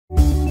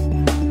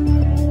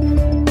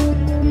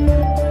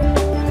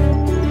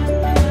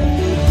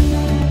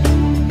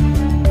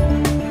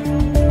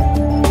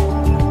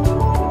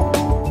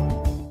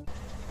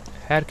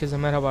Herkese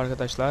merhaba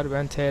arkadaşlar.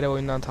 Ben TR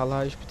oyundan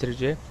Talha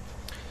İşbitirici.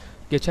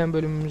 Geçen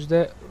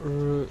bölümümüzde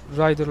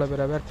Ryder'la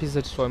beraber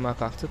pizzacı soymaya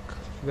kalktık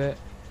ve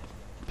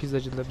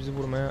pizzacı da bizi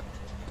vurmaya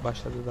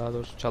başladı, daha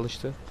doğrusu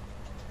çalıştı.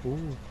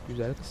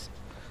 Güzel kız.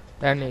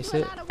 Her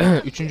neyse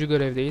 3.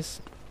 görevdeyiz.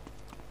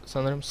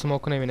 Sanırım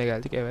Smoke'un evine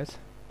geldik, evet.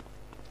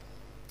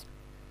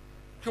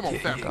 Come on,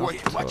 fat boy.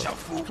 Watch out,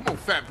 fool. Come on,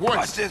 fat boy.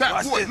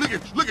 Fat boy, look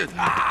at.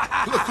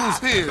 Look who's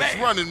here. It's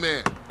running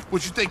man.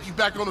 What, you think you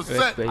back on the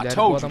set? Beyler, I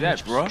told you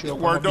that, bro. Your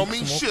word don't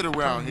mean shit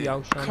around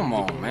here. Come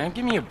on, man.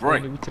 Give me a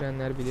break.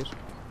 Bitirenler bilir.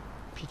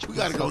 We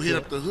gotta go hit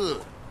up the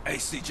hood. Hey,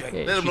 CJ.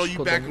 Let them know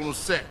you back on the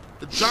set.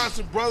 The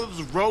Johnson brothers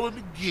is rolling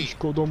again.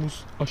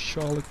 Şişkodomuz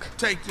aşağılık.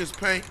 Take this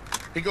paint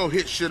and go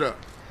hit shit up.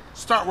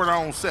 Start with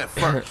our own set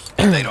first.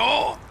 They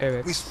all.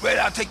 Evet. We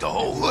spread out, take the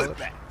whole hood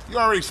back. You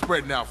already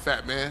spreading out,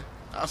 fat man.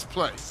 Let's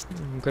play.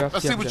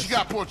 Let's see what you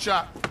got, poor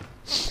chop.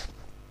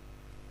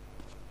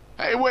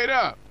 Hey, wait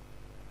up.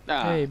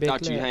 Hey,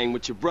 thought you hang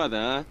with your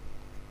brother, huh?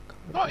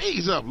 Oh,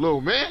 ease up,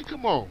 little man.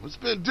 Come on. It's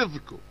been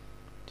difficult.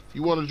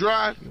 You want to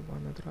drive?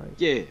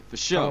 Yeah, for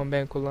sure. Tamam,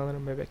 ben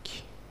kullanırım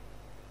bebek.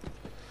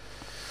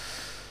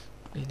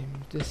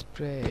 Elimde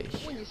sprey.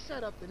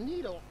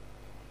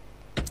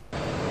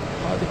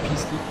 Hadi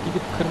pislik,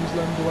 gidip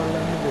kırmızıların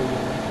duvarlarını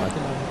boyuyorlar. Hadi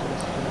lan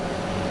burası.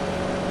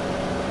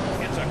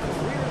 It's a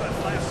career that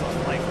lasts a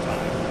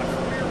lifetime. A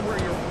career where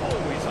you're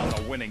always on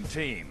the winning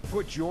team.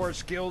 Put your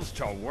skills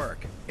to work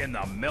in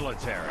the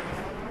military.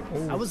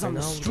 I was on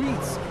the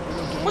streets.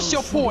 What's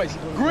your poison,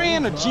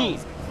 green or jean?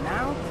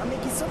 Now I'm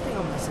making something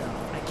of myself.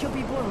 I kill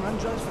people and run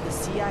drugs for the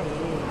CIA.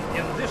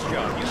 In this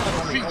job, you not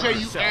only CJ, help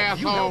you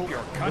yourself, you help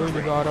your country.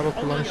 Böyle bir araba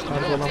kullanış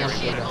tarzı olamaz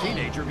A ya.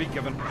 teenager be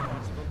given.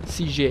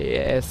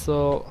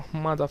 CJSO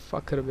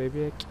motherfucker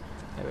bebek.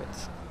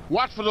 Evet.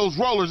 Watch for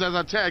those rollers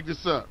as I tag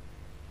this up.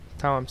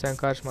 Tamam, sen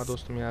karışma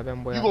dostum ya, ben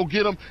You boyarım. go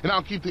get them and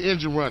I'll keep the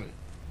engine running.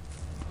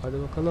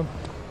 Hadi bakalım.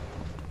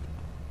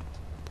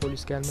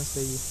 Polis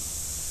gelmezse iyi.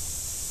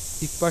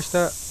 İlk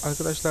başta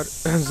arkadaşlar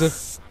zırh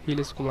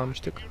hilesi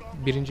kullanmıştık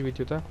birinci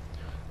videoda.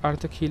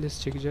 Artık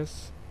hilesi çekeceğiz.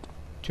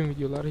 Tüm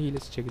videoları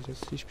hilesi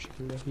çekeceğiz. Hiçbir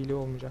şekilde hile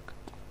olmayacak.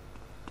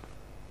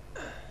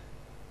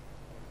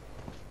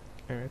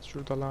 Evet,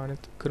 şurada lanet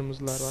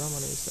kırmızılar var ama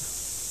neyse.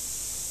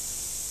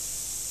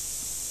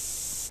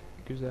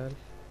 Güzel.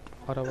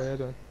 Arabaya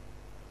dön.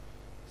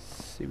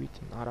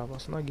 Sivit'in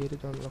arabasına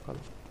geri dön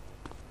bakalım.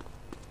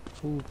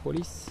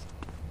 Polis.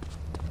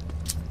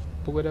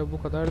 Bu görev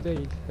bu kadar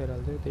değil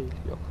herhalde, değil,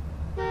 yok.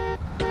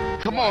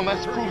 Come on,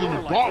 let's cruise in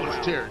the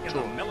ballers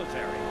territory.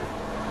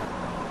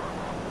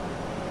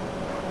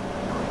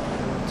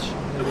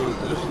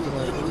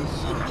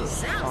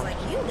 Sounds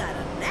like you got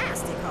a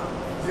nasty cough.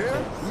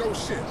 Yeah? No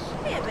shit.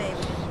 Here, baby.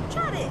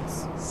 Try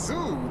this.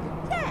 Soothe?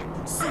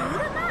 Yeah.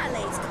 Soothe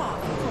annihilates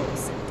cough and cold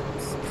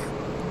symptoms.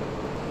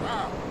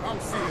 Wow, I'm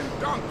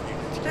seeing donkey.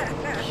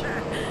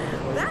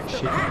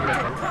 That's the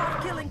patented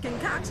cough-killing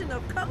concoction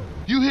of coke.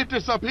 You hit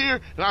this up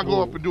here, and I'll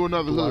go up and do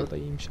another Duvar hood. da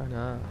iyiymiş hani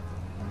ha.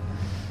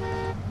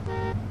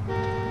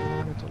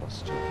 Lanet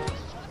olasıca.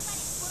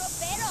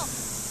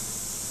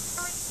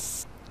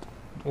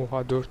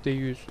 Oha, 4'te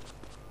 100.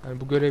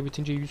 Yani bu görev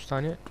bitince 100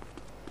 tane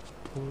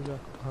olacak.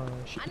 Ha,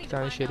 iki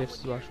tane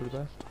şerefsiz var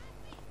şurada.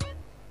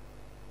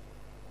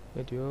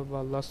 Ne diyor?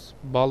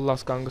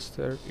 Ballas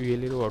Gangster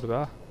üyeleri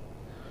orada.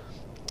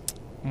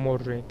 Mor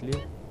renkli.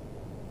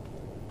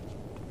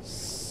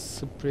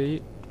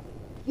 Spreyi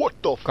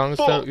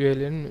gangster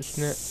üyelerinin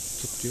üstüne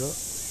tut diyor.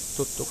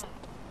 Tuttuk.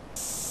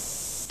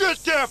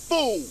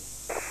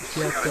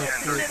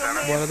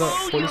 Bu arada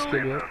polis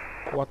geliyor.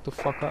 What the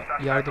fuck'a?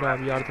 Yardır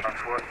abi, yardır.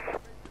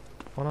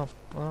 Anam.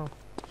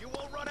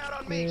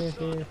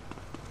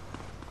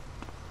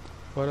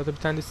 Bu arada bir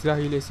tane de silah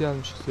hilesi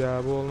almışız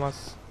ya, bu olmaz.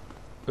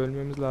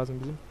 Ölmemiz lazım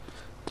bizim.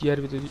 Diğer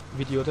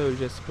videoda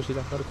öleceğiz bu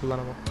silahları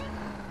kullanamam.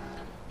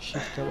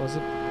 Shift'e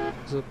basıp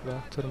zıpla,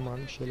 tırman,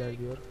 bir şeyler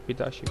diyor. Bir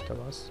daha shift'e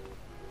bas.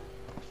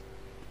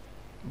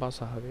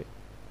 Bas abi.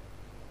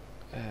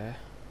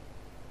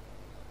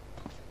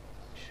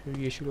 Şu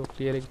yeşil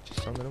oklu yere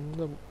gideceğiz sanırım. Bu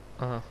da bu.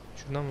 Aha,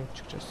 şuradan mı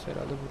çıkacağız?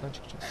 Herhalde buradan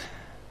çıkacağız.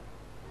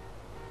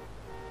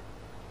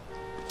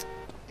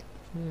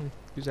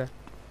 Güzel.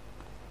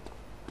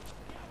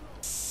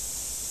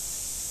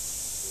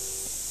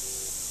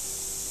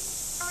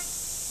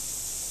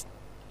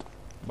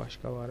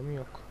 Başka var mı?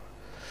 Yok.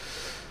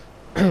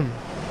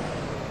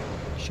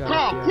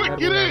 İşaretleyenler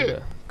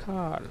boyandı.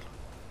 Carl.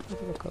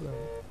 Hadi bakalım.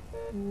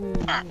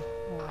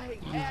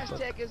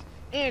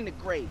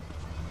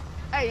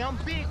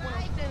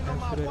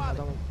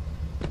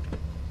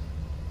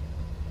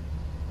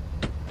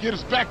 Get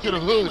us back to the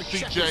hood,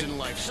 CJ.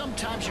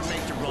 Sometimes you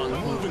make the wrong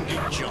move and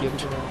get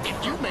jumped.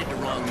 If you made the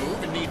wrong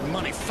move and need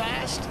money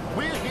fast,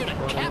 we're here to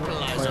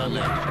capitalize on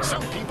that.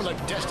 Some people are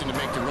destined to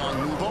make the wrong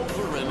move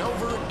over and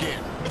over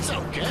again. It's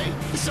okay.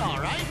 It's all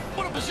right.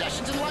 What are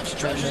possessions and life's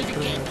treasures if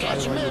you can't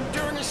catch them in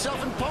during a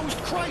self-imposed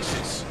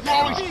crisis? You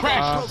always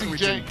crash,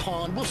 CJ.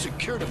 Pawn will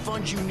secure the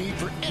funds you need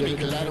for any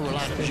collateral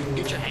items you can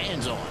get your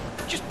hands on.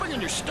 Just bring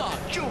in your stock,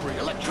 jewelry,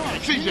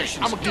 electronics, CJ,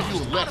 munitions, I'ma give you a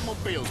guns, lesson.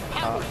 automobiles,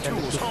 power sen de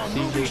tools, sus, home CJ,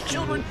 movies, CJ.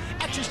 children,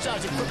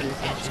 exercise equipment,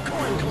 pets,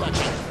 coin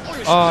collection, or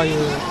your Hayır,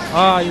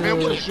 hayır. Man,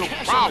 what is your cash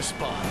on the problem?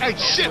 spot. Hey,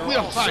 shit, we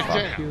upside Fuck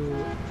down. you.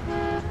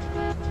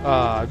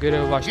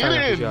 Görevi baştan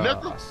Get in, yapacağız.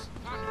 nigga. Time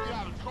to get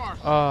out of the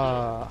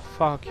car.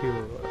 Fuck you.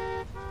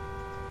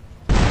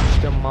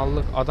 İşte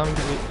mallık, adam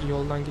gibi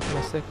yoldan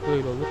gitmezsek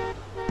böyle olur.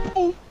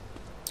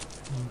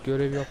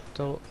 Görev yok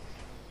da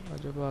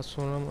acaba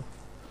sonra mı?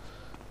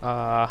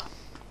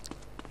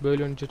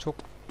 Böyle önce çok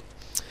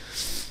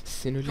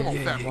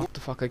sinirleniyorum. What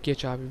the fuck'a,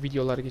 geç abi,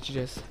 videoları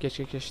geçeceğiz. Geç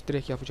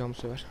direkt yapacağım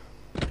bu sefer.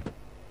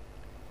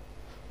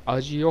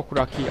 Acı yok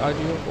Rocky,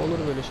 acı yok,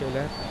 olur böyle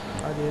şeyler.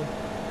 Hadi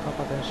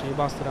kapat her şeyi,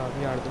 bastır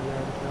abi, yardım.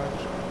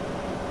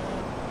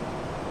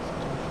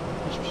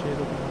 Hiçbir şeye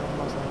dokunmadan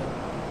bastır.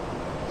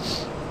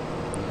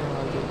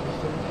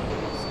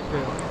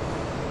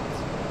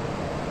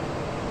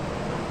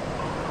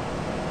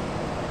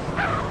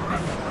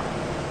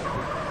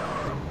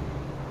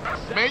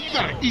 Man, you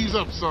gotta ease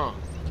up some.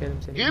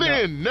 Sikerim seni. Get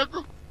in, nigga.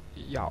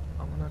 Ya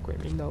amına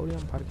koyayım, illa oraya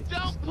mı park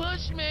edeceğiz? Don't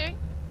push me.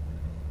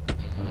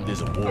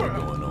 There's a war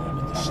going on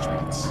in the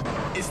streets.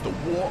 It's the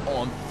war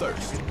on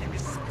thirst.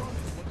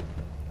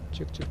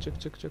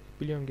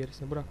 Çık. Biliyorum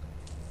gerisini, bırak.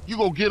 You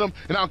go get him,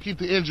 and I'll keep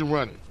the engine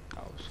running.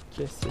 Ya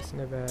kes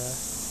sesine be.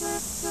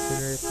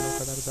 Sinir ettin o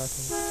kadar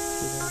zaten.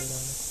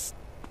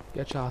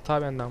 Gerçi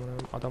hata bende amına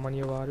koyayım. Adama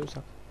niye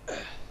bağırıyorsak.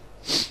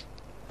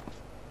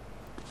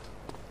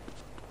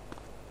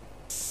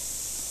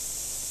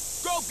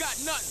 Grove got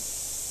nothing.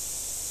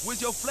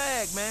 Where's your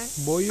flag, man?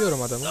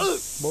 Boyuyorum adamı.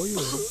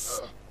 Boyuyorum.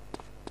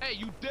 Hey,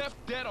 you deaf,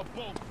 dead, or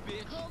both,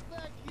 bitch? Come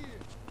back here.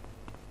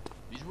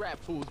 These rap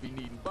fools be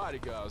needing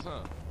bodyguards,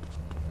 huh?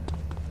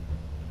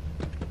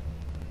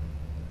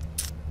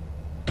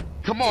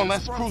 Come on,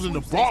 let's cruise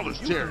into Baller's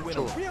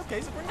territory. Real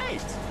case of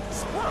grenades.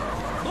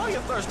 Squirrel. Blow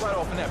your thirst right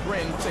off in that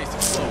brand new taste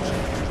explosion.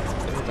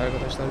 Evet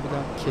arkadaşlar, bir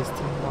daha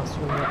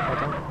kestimülasyon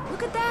yapmadan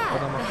Look at that.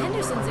 Adam The akıllı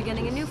Hendersons are olmalı.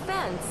 getting a new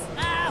fence.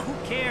 Ah, who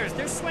cares?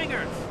 They're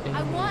swingers.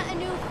 I want a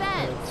new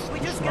fence. We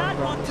just got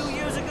one 2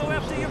 years ago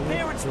after your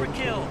parents were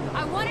killed.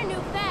 I want a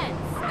new fence.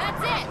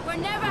 That's it.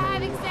 We're never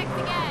having sex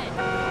again.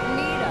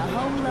 Need a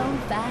home loan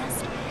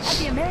fast? At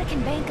the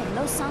American Bank of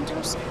Los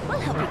Santos, we'll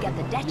help you get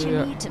the debt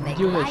you need to make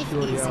life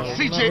easier.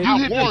 CJ, you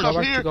hit this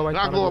up here, and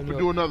I'll go up and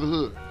do another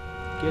hood.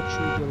 Geç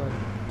şu videoları.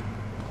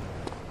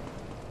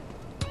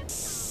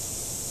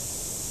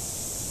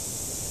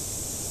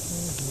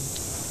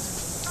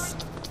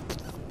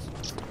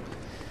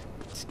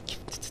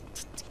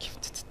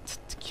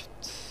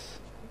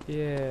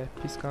 Yeah,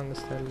 pis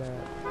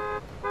gangsterler.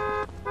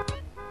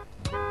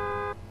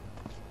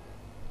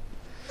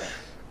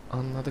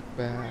 Anladık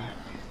be.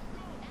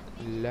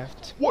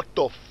 Left. What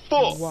the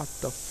fuck? What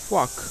the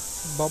fuck?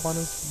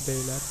 Babanız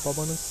beyler,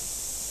 babanız.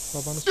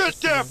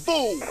 Get that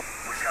fool!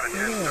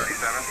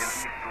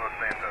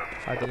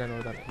 Hadi lan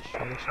oradan,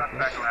 inşallah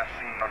çıkmaz.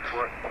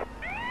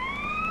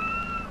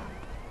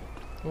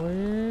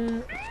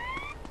 Oy.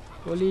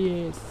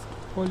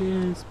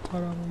 Polis,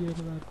 paramı geri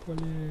ver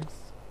polis.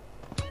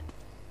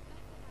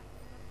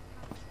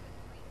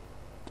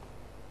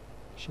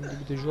 Şimdi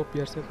bir de job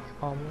yersek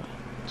ama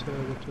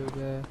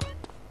tövbe.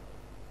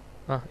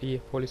 Hah,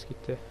 iyi, polis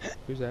gitti.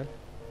 Güzel.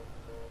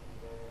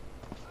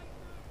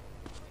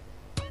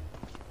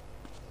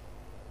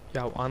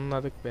 Ya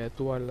anladık be,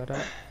 duvarlara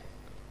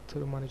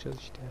tırmanacağız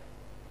işte.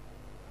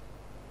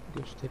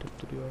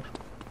 Gösterip duruyor.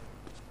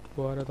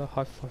 Bu arada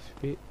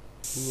hafif bir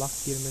lag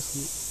girmesi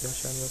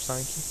yaşanıyor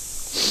sanki.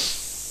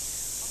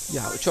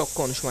 Ya çok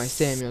konuşmayı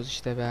sevmiyoruz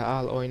işte be,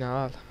 al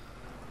oyna al.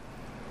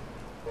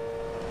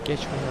 Geç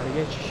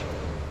bunları geç.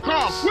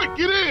 Carl, quick,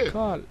 get in!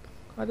 Carl,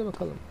 hadi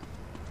bakalım.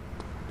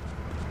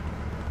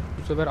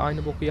 Bu sefer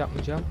aynı boku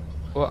yapmayacağım.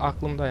 O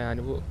aklımda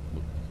yani, bu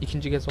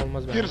ikinci kez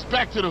olmaz Get bence. us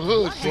back to the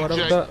hood, Bu arada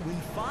CJ.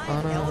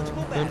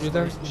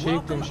 önceden şey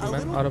yüklemişim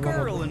ben,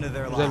 arabama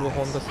güzel bir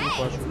Honda Civic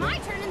var şurada. My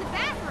turn in the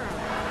bathroom.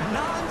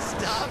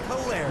 Non-stop Bir daha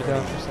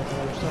hilarity. fırsat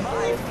olursa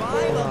My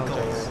fine onu uncles.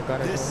 alacağız. This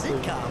Garajımı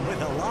sitcom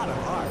with a lot of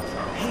heart.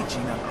 Hey,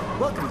 Gina.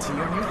 Welcome to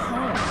your new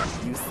home.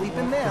 You sleep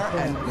in there,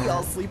 and we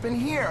all sleep in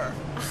here.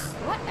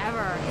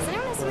 Whatever. Does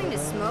anyone have something to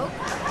smoke?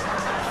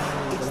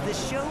 It's the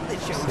show that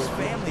shows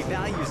family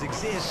values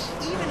exist,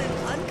 even in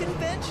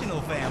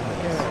unconventional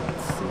families.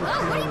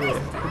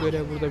 Bu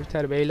görev burada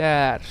biter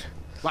beyler.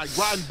 Like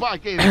riding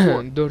bike ain't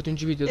important.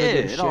 Dördüncü videoda Yeah, it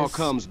all görüşeceğiz.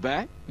 comes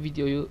back.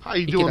 Videoyu How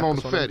you 2 doing on dakika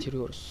the sonra Fetty?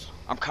 bitiriyoruz.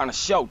 I'm kinda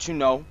short, you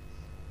know.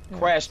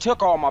 Crash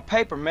took all my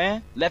paper,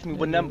 man. Left me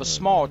with nothing but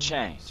small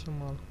change.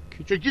 Small,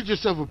 küçük. Hey, get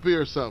yourself a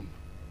beer or something.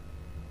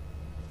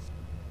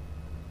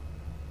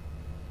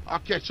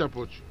 I'll catch up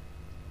with you.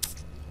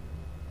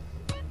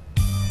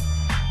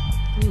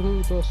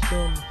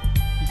 Dostum,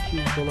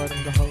 200 dolarım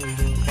daha oldu.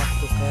 Bak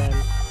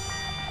bakalım.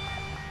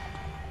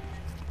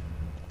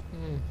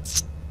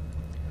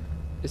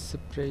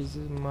 Sprays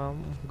Mom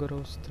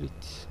Grove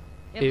Street.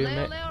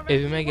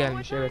 Evime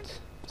gelmiş, evet.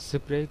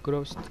 Spray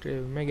Grove Street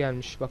evime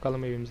gelmiş.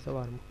 Bakalım evimizde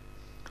var mı?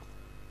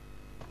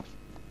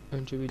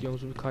 Önce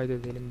videomuzu bir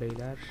kaydedelim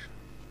beyler.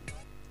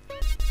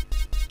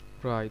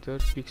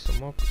 Rider, Big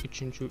Smoke.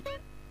 3.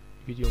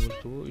 videomuzdu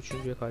bu.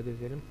 3.'ye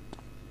kaydedelim.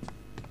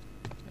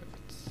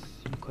 Evet.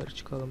 Yukarı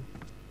çıkalım.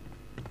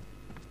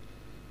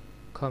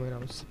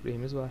 Kameramız,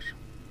 spreyimiz var.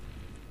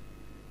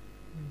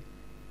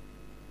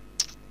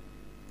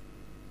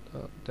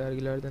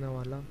 Dergilerde ne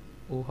var lan?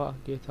 Oha,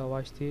 GTA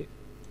Vice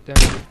City'den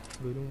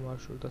bir bölüm var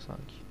şurada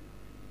sanki.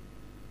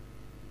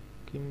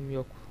 Kim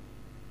yok?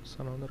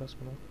 Sananreas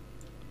bunu.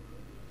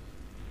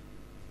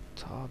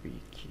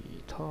 Tabii ki,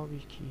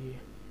 tabii ki.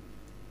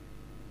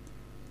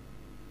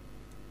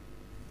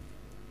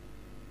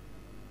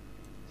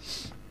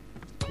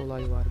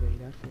 Kolay var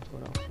beyler.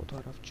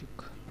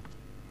 Fotoğrafçık.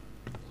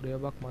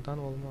 Oraya bakmadan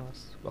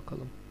olmaz.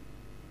 Bakalım.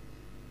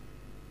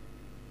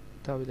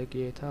 Tabii de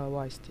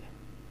GTA Vice City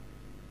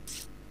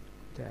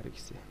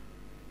dergisi.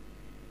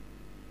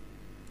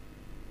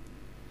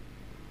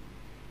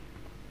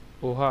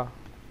 Oha.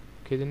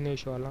 Kedinin ne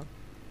işi var lan?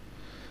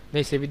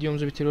 Neyse,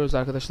 videomuzu bitiriyoruz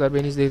arkadaşlar.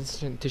 Beni izlediğiniz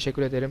için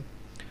teşekkür ederim.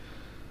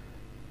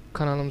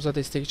 Kanalımıza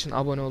destek için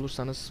abone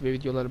olursanız ve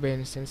videoları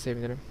beğenirseniz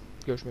sevinirim.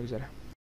 Görüşmek üzere.